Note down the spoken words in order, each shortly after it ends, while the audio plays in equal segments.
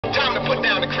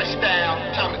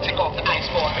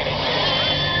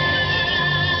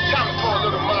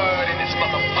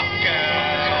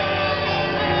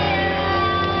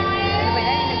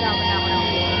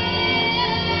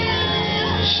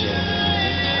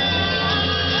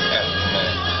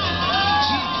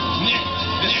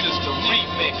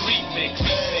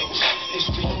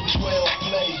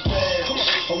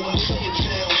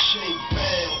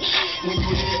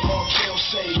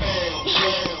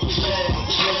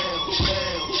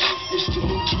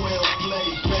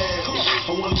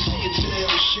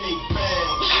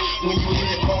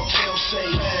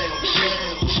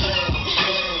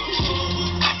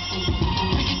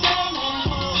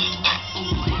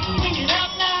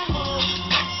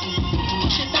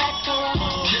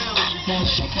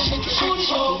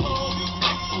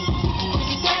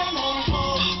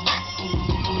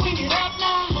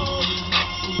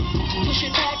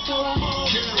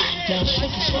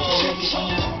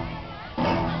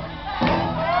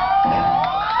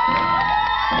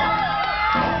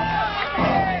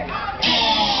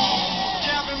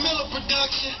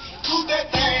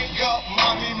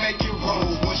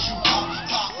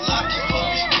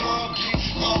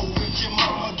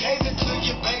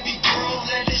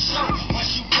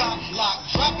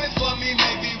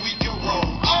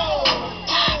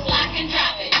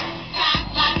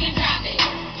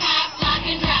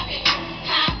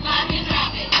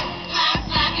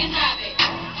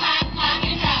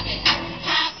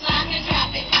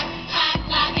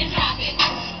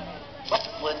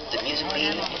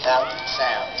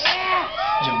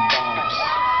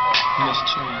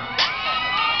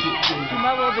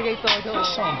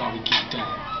song while we get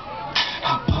down.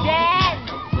 Jen!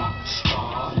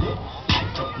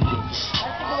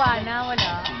 Nagawa na, wala.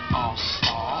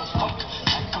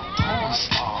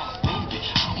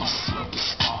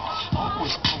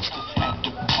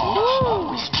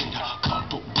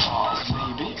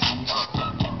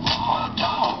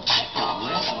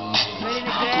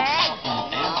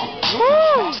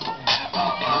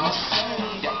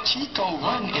 Chico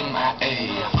run in my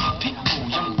area. People,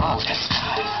 young boss, that's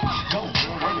fire. Go,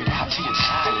 girl, worry it out till you're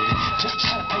tired. Just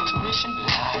try to pay tuition,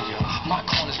 liar. My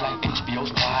corner's like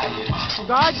HBO's wired. So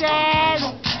Gorgeous!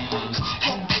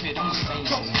 hey, baby, don't say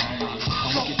no names.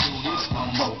 And we can do this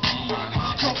one more time.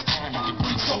 Next time you can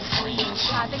bring some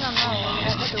friends. Ate nga nga,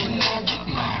 natutulog. Get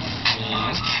my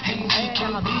friends. And we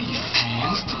can be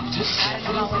friends through this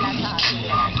every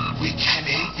weekend. We can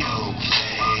hit your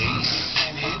place.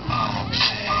 And hit my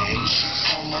place.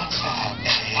 On my top,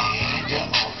 and you're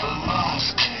off of my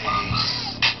space.